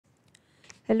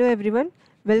Hello everyone,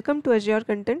 welcome to Azure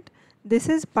Content. This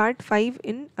is part 5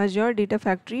 in Azure Data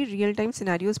Factory Real-Time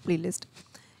Scenarios playlist.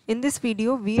 In this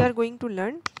video, we are going to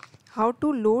learn how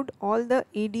to load all the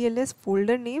ADLS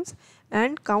folder names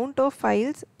and count of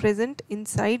files present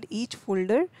inside each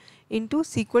folder into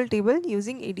SQL table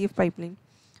using ADF pipeline.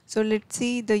 So let's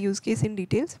see the use case in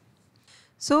details.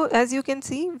 So as you can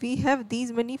see, we have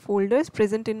these many folders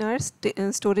present in our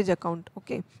storage account.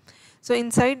 Okay. So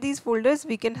inside these folders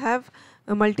we can have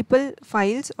multiple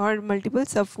files or multiple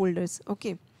subfolders.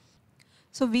 Okay.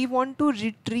 So we want to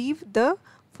retrieve the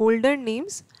folder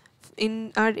names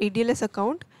in our ADLS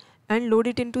account and load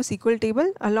it into SQL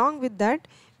table. Along with that,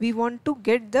 we want to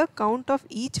get the count of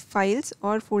each files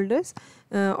or folders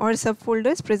or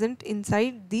subfolders present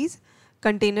inside these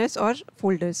containers or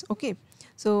folders. Okay.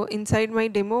 So inside my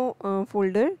demo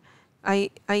folder,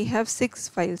 I have 6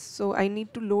 files, so I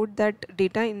need to load that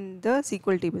data in the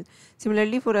SQL table.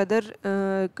 Similarly, for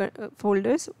other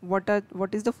folders, what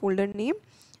is the folder name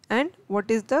and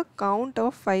what is the count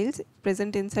of files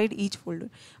present inside each folder.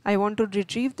 I want to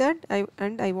retrieve that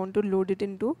and I want to load it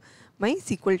into my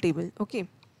SQL table. Okay,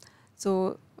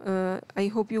 so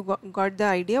I hope you got the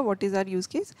idea what is our use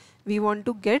case. We want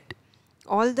to get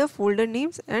all the folder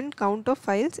names and count of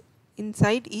files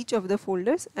inside each of the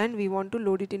folders and we want to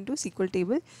load it into SQL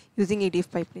table using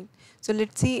ADF pipeline. So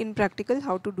let's see in practical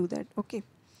how to do that. Okay,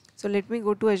 so let me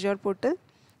go to Azure portal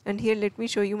and here let me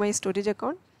show you my storage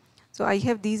account. So I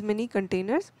have these many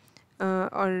containers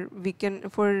or we can,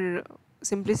 for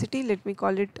simplicity, let me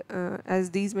call it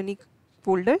as these many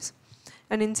folders,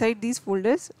 and inside these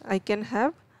folders I can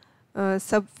have a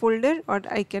subfolder or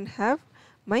I can have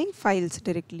my files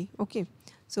directly. Okay,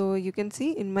 so you can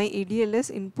see in my ADLS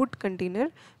input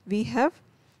container we have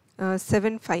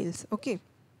 7 files. Okay,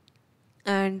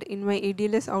 and in my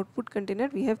ADLS output container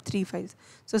we have 3 files.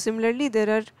 So similarly there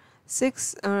are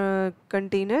 6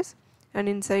 containers and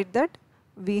inside that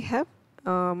we have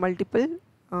multiple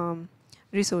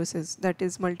resources, that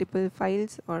is multiple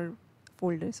files or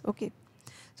folders. Okay,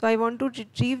 so I want to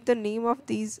retrieve the name of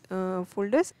these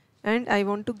folders and I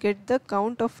want to get the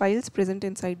count of files present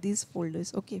inside these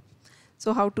folders. Okay,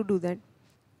 so how to do that?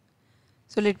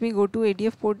 So let me go to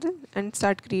ADF portal and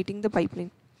start creating the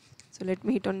pipeline. So let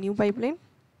me hit on new pipeline,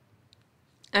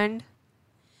 and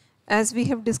as we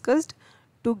have discussed,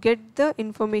 to get the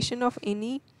information of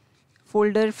any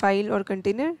folder, file or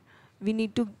container, we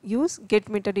need to use get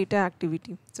metadata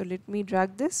activity. So let me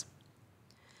drag this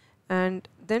and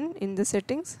then in the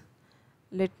settings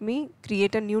let me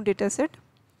create a new data set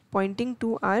pointing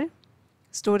to our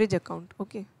storage account.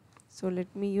 Okay, so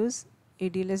let me use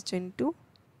ADLS Gen 2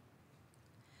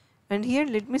 and here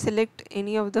let me select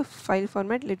any of the file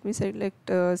format. Let me select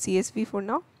CSV for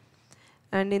now,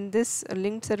 and in this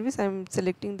linked service I am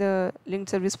selecting the linked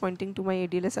service pointing to my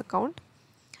ADLS account,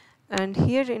 and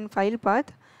here in file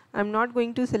path I am not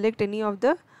going to select any of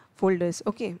the folders.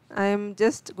 Okay, I am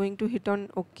just going to hit on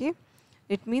OK.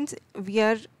 It means we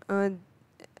are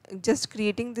just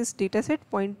creating this data set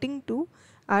pointing to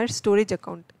our storage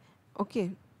account.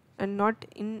 Okay, and not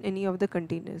in any of the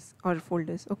containers or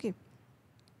folders. Okay,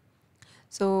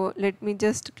 so let me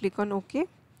just click on OK.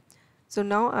 So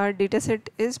now our data set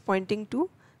is pointing to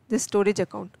the storage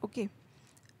account. Okay,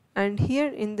 and here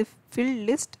in the field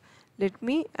list let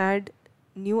me add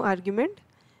new argument,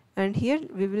 and here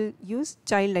we will use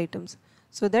child items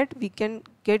so that we can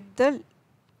get the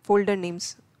folder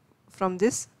names from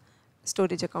this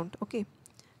storage account. Okay,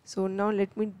 so now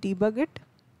let me debug it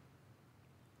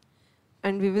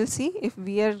and we will see if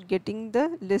we are getting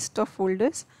the list of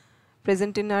folders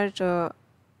present in our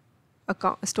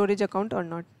storage account or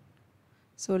not.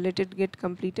 So let it get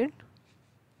completed.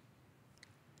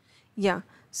 Yeah,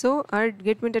 so our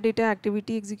get metadata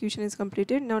activity execution is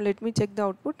completed. Now let me check the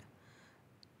output.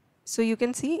 So you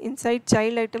can see inside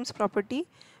child items property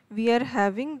we are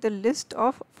having the list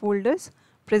of folders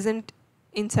present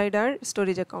inside our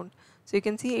storage account. So you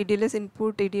can see ADLS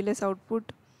input, ADLS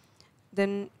output,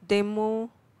 then demo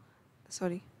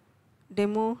folder,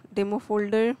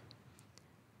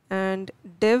 and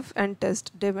dev and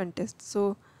test.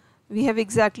 So we have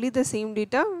exactly the same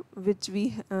data which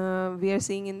we are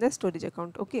seeing in the storage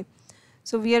account. Okay,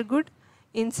 so we are good.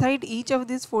 Inside each of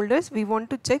these folders we want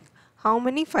to check how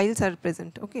many files are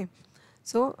present. Okay,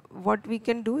 so what we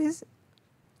can do is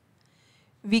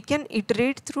we can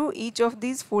iterate through each of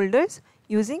these folders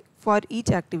using for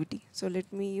each activity. So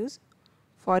let me use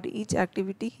for each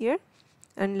activity here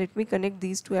and let me connect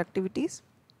these two activities,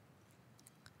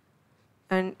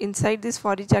 and inside this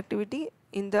for each activity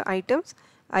in the items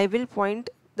I will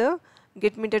point the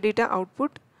get metadata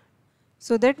output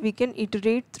so that we can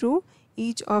iterate through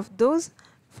each of those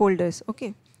folders.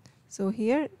 Okay, so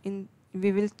here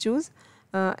we will choose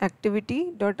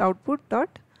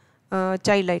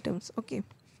activity.output.child items. Okay,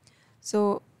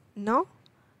 so now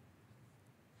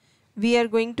we are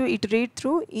going to iterate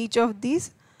through each of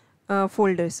these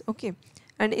folders. Okay,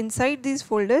 and inside these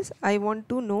folders I want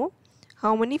to know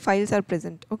how many files are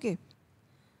present. Okay,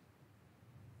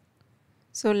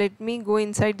 so let me go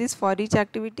inside this for each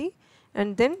activity,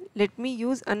 and then let me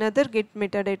use another get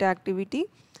metadata activity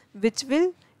which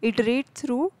will iterate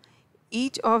through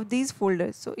each of these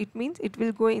folders. So it means it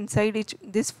will go inside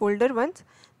this folder once,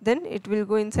 then it will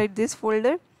go inside this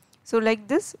folder. So like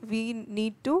this we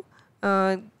need to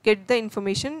get the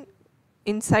information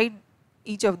inside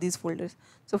each of these folders.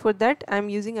 So for that I am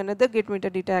using another get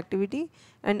metadata activity,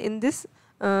 and in this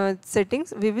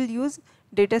settings we will use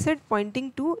dataset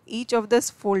pointing to each of the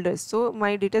folders. So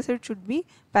my dataset should be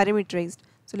parameterized.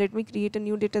 So let me create a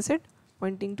new dataset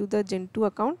pointing to the Gen2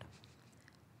 account,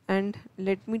 and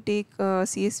let me take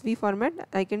CSV format.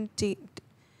 I can take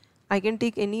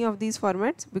any of these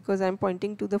formats because I am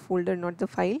pointing to the folder, not the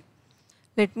file.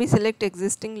 Let me select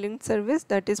existing linked service,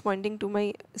 that is pointing to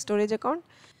my storage account,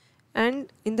 and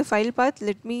in the file path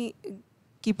let me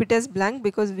keep it as blank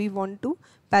because we want to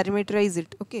parameterize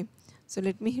it. Okay, so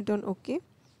let me hit on OK,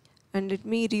 and let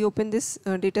me reopen this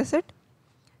dataset,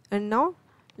 and now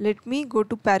let me go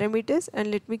to parameters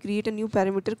and let me create a new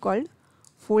parameter called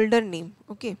folder name.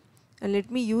 Okay, and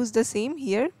let me use the same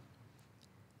here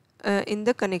in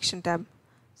the connection tab.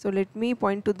 So let me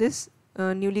point to this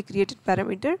newly created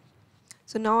parameter.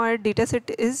 So now our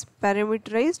dataset is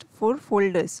parameterized for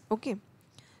folders. Okay,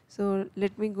 so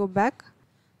let me go back.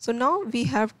 So now we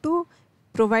have to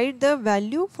provide the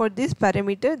value for this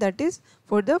parameter, that is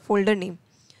for the folder name.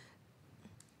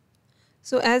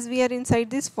 So as we are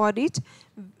inside this for each,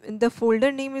 the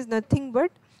folder name is nothing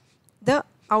but the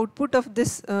output of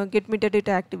this get metadata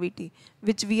activity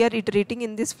which we are iterating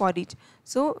in this for each.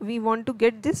 So we want to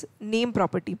get this name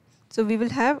property. So we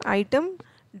will have item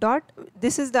dot,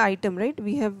 this is the item, right?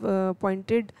 We have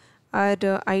pointed our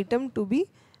item to be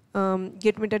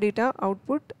get metadata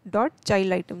output dot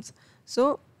child items.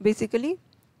 So basically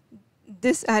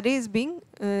this array is being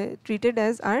treated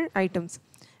as our items,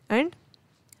 and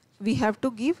we have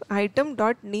to give item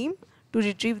dot name to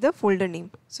retrieve the folder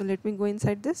name. So let me go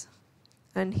inside this,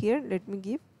 and here let me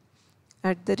give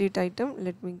 @item,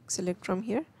 let me select from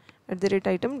here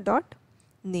 @item dot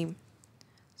name.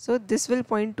 So this will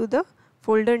point to the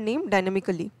folder name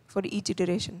dynamically for each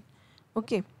iteration.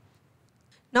 Okay,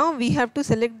 now we have to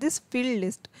select this field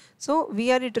list. So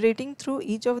we are iterating through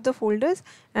each of the folders,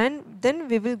 and then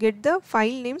we will get the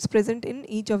file names present in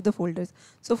each of the folders.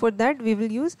 So for that we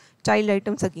will use child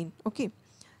items again. Okay,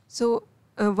 so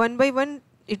one by one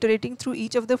iterating through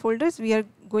each of the folders, we are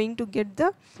going to get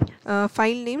the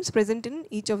file names present in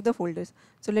each of the folders.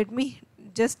 So let me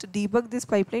just debug this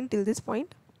pipeline till this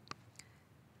point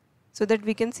so that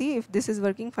we can see if this is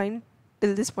working fine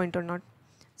till this point or not.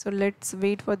 So let's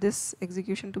wait for this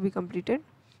execution to be completed.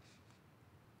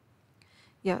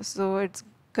 Yeah, so it's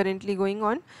currently going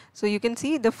on. So you can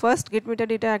see the first get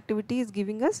metadata activity is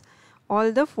giving us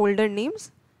all the folder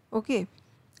names. Okay,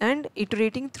 and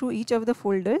iterating through each of the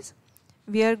folders,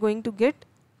 we are going to get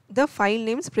the file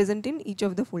names present in each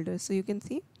of the folders. So you can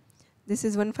see this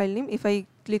is one file name. If I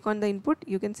click on the input,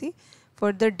 you can see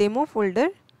for the demo folder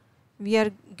we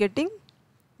are getting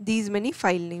these many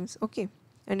file names. Okay,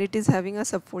 and it is having a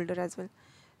subfolder as well.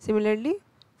 Similarly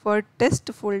for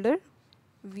test folder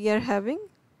we are having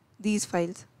these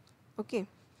files. Okay,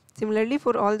 similarly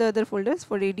for all the other folders,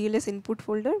 for ADLS input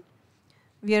folder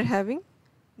we are having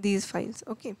these files.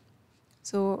 Okay,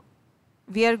 so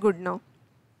we are good now.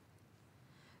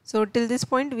 So till this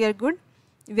point we are good.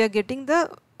 We are getting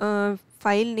the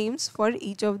file names for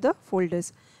each of the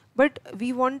folders, but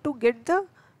we want to get the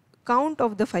count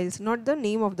of the files, not the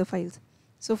name of the files.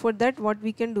 So for that what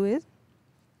we can do is,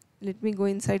 let me go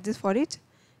inside this for each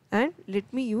and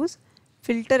let me use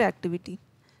filter activity.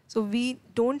 So we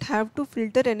don't have to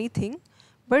filter anything,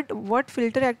 but what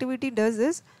filter activity does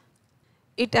is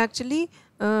it actually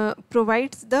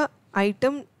provides the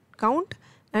item count,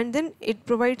 and then it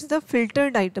provides the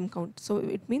filtered item count. So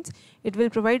it means it will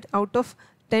provide out of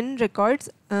 10 records,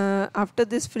 after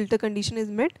this filter condition is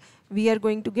met, we are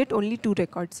going to get only 2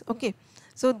 records. Okay,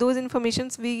 so those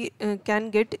informations we can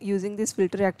get using this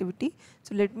filter activity.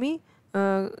 So let me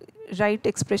write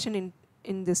expression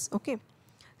in this. Okay,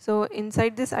 so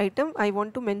inside this item I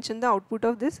want to mention the output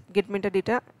of this get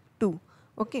metadata 2.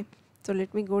 Okay, so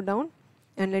let me go down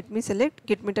and let me select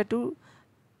get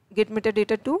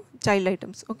metadata to child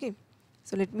items. Okay,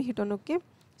 so let me hit on OK.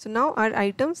 So now our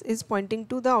items is pointing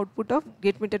to the output of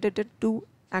get metadata 2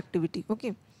 activity.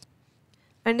 Okay,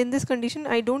 and in this condition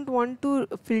I don't want to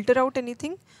filter out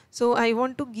anything, so I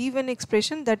want to give an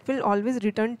expression that will always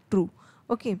return true.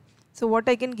 Okay, so what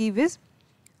I can give is,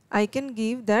 I can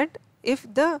give that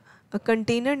if the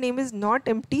container name is not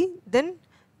empty, then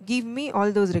give me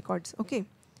all those records. Okay,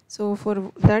 so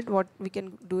for that what we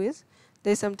can do is,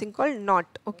 there is something called not.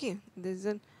 Okay, there is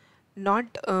a not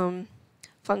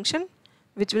function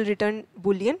which will return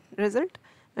boolean result,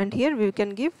 and here we can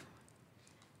give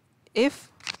if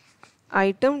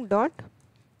item dot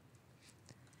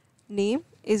name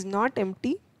is not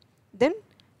empty, then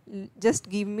just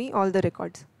give me all the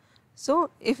records. So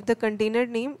if the container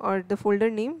name or the folder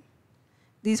name,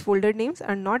 these folder names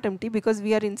are not empty because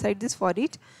we are inside this for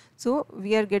each, so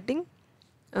we are getting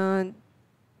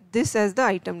this as the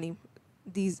item name,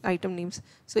 these item names.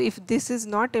 So if this is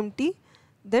not empty,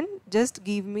 then just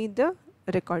give me the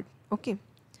record. Okay,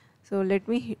 so let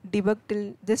me debug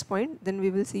till this point, then we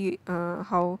will see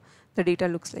how the data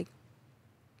looks like.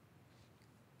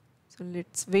 So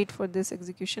let's wait for this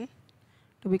execution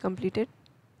to be completed.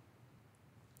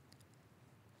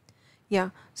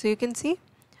 Yeah, so you can see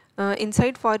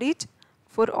inside for each,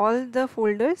 for all the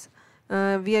folders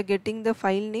we are getting the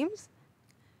file names,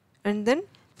 and then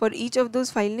for each of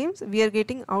those file names we are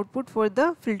getting output for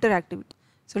the filter activity.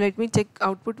 So let me check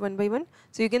output one by one.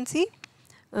 So you can see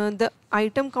the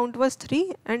item count was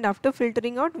 3, and after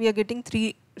filtering out we are getting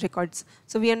 3 records.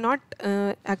 So we are not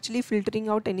actually filtering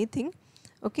out anything.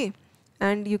 Okay,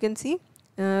 and you can see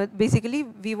basically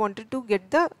we wanted to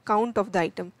get the count of the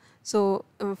item. So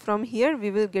from here we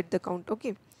will get the count.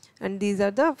 Okay, and these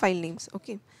are the file names.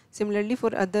 Okay, similarly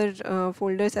for other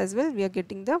folders as well, we are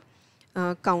getting the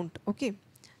count. Okay,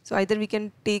 so either we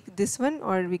can take this one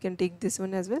or we can take this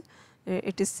one as well.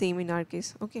 It is same in our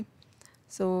case. Okay,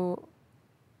 so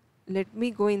let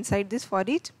me go inside this for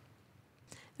each,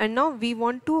 and now we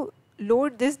want to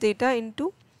load this data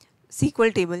into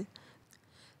SQL table.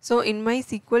 So in my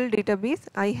SQL database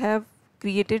I have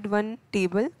created one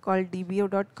table called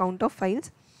dbo.count of files,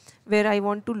 where I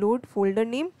want to load folder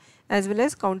name as well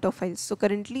as count of files. So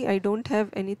currently I don't have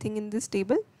anything in this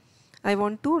table. I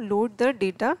want to load the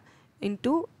data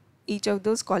into each of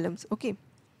those columns. Okay,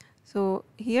 so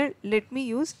here let me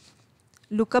use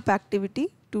lookup activity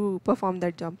to perform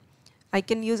that job. I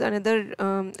can use another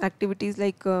activities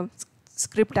like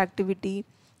script activity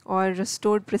or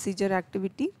stored procedure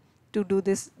activity to do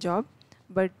this job,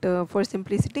 but for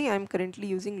simplicity I am currently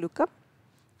using lookup.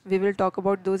 We will talk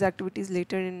about those activities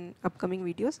later in upcoming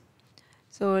videos.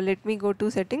 So let me go to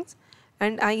settings,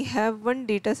 and I have one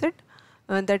data set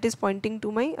that is pointing to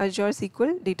my Azure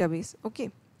SQL database.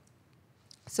 Okay,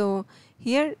 so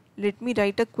here let me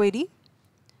write a query.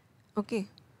 Okay,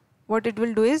 what it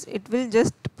will do is, it will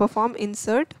just perform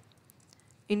insert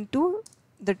into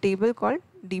the table called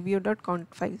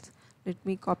dbo.count files. Let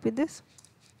me copy this,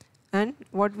 and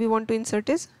what we want to insert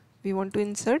is, we want to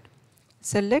insert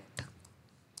select,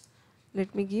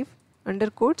 let me give under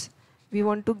quotes, we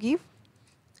want to give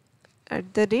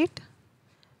at the rate,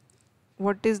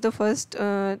 what is the first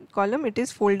column, it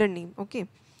is folder name. Okay,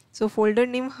 so folder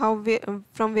name, how we,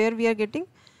 from where we are getting,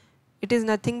 it is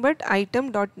nothing but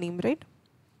item.name, right?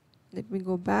 Let me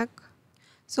go back.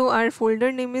 So our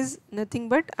folder name is nothing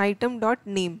but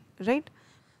item.name, right?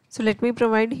 So let me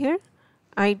provide here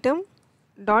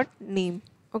item.name.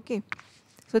 Okay,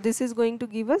 so this is going to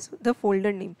give us the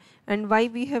folder name. And why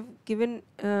we have given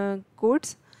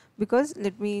quotes, because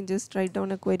let me just write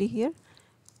down a query here.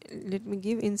 Let me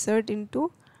give insert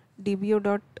into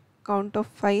dbo.count of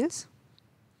files,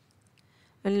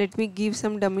 and let me give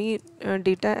some dummy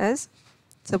data as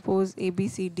suppose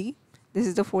ABCD. This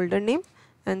is the folder name,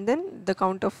 and then the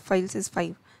count of files is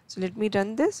 5. So let me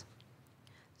run this.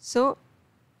 So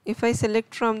if I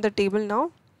select from the table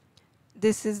now,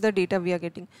 this is the data we are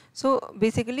getting. So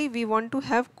basically we want to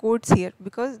have quotes here,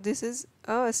 because this is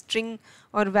a string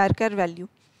or varchar value,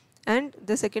 and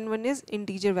the second one is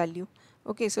integer value.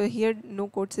 Okay, so here no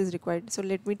quotes is required. So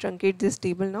let me truncate this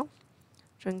table now.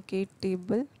 Truncate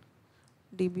table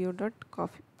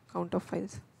dbo.count of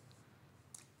files.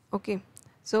 Okay,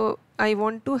 so I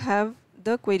want to have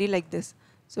the query like this.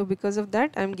 So because of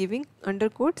that I am giving under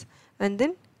quotes and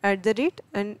then at the rate,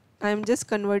 and I am just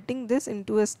converting this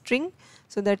into a string.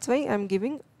 So that's why I am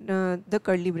giving the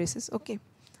curly braces. Okay,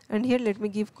 and here let me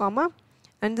give comma,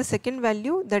 and the second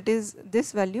value, that is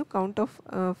this value count of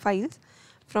files,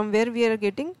 from where we are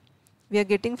getting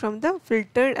from the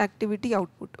filtered activity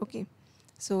output. Okay,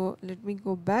 so let me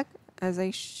go back. As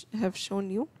I have shown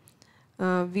you,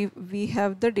 we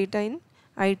have the data in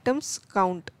items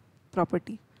count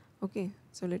property. Okay,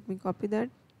 so let me copy that,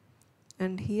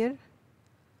 and here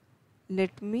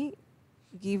let me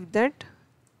give that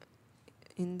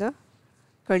in the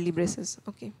curly braces.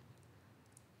 Okay,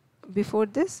 before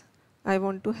this I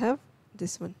want to have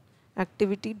this one,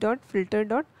 activity dot filter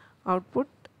dot output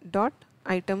dot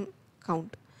item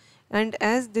count, and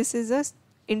as this is a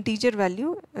integer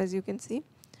value, as you can see,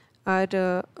 our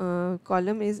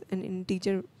column is an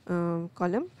integer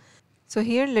column. So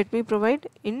here let me provide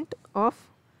int of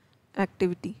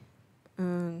activity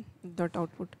dot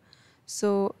output.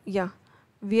 So yeah,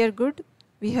 we are good.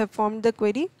 We have formed the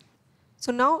query.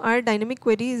 So now our dynamic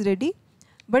query is ready,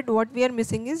 but what we are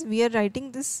missing is we are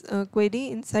writing this query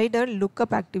inside our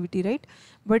lookup activity, right?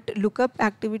 But lookup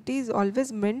activity is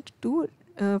always meant to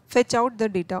fetch out the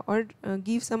data or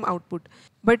give some output.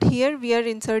 But here we are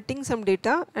inserting some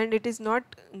data and it is not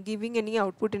giving any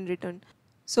output in return.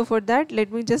 So for that,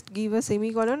 let me just give a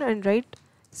semicolon and write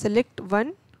select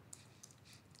 1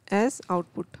 as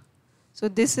output. So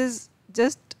this is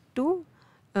just to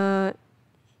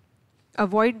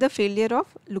avoid the failure of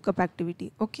lookup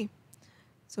activity. Okay.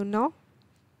 So now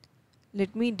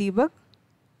let me debug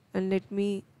and let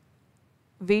me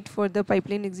wait for the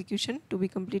pipeline execution to be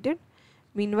completed.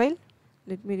 Meanwhile,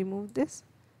 let me remove this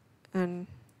and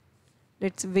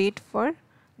let's wait for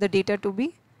the data to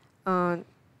be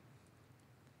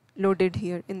loaded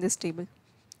here in this table.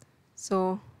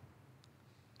 So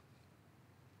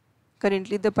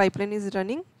currently the pipeline is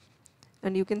running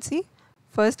and you can see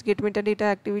first get metadata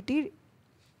activity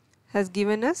has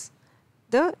given us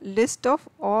the list of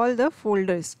all the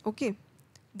folders. Okay,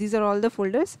 these are all the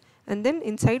folders, and then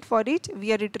inside for each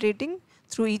we are iterating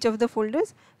through each of the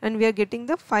folders and we are getting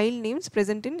the file names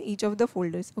present in each of the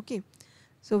folders. Okay,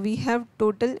 so we have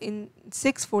total in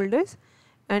 6 folders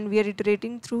and we are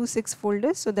iterating through 6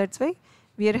 folders, so that's why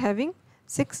we are having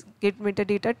 6 get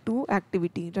metadata to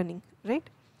activity running, right?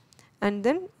 And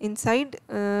then inside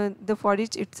the for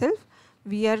each itself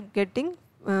we are getting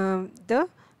the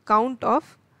count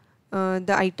of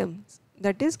the items,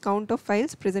 that is count of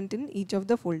files present in each of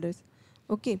the folders.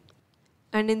 Okay,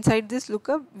 and inside this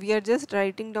lookup we are just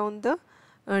writing down the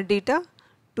data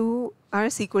to our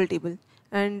SQL table,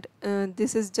 and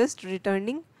this is just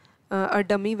returning a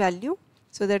dummy value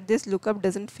so that this lookup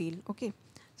doesn't fail. Okay,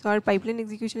 so our pipeline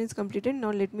execution is completed.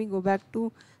 Now let me go back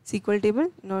to SQL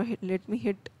table. Now let me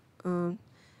hit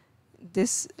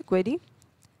this query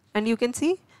and you can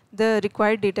see the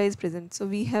required data is present. So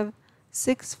we have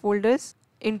 6 folders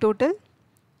in total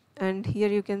and here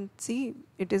you can see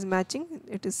it is matching,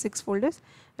 it is 6 folders.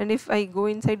 And if I go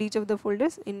inside each of the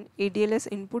folders in ADLS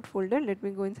input folder, let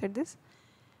me go inside this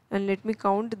and let me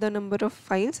count the number of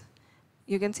files.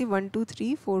 You can see 1 2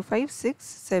 3 4 5 6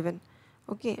 7.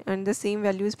 Okay, and the same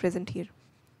value is present here.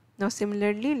 Now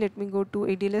similarly let me go to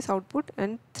ADLS output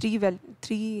and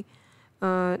 3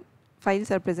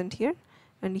 files are present here,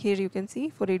 and here you can see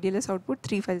for ADLS output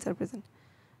 3 files are present.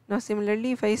 Now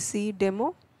similarly if I see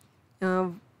demo,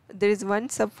 there is one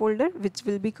subfolder which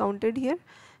will be counted here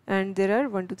and there are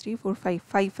 1 2 3 4 5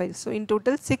 files. So in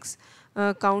total 6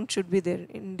 count should be there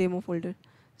in demo folder.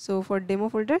 So for demo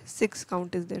folder 6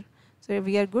 count is there. So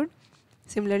we are good.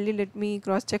 Similarly let me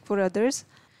cross check for others.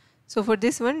 So for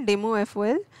this one demo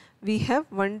FOL we have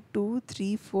 1 2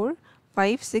 3 4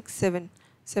 5 6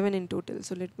 7 in total.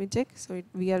 So let me check. So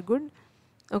we are good.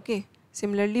 Okay,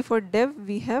 similarly for dev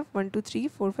we have 1 2 3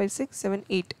 4 5 6 7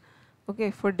 8.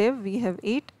 Okay, for dev we have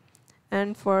 8,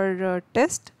 and for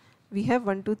test we have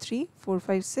 1 2 3 4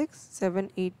 5 6 7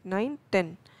 8 9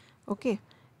 10. Okay,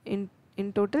 in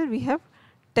total we have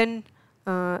 10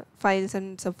 files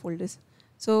and subfolders.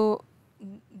 So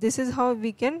this is how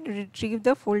we can retrieve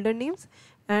the folder names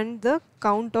and the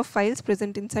count of files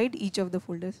present inside each of the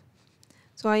folders.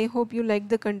 So I hope you like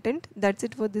the content. That's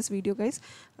it for this video, guys.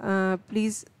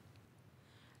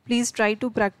 Please try to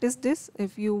practice this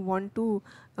if you want to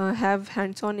have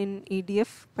hands-on in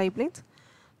ADF pipelines.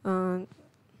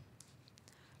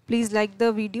 Please like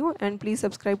the video and please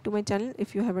subscribe to my channel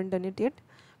if you haven't done it yet.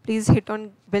 Please hit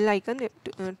on bell icon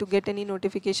to get any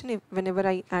notification whenever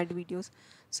I add videos.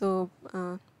 So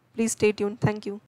please stay tuned. Thank you.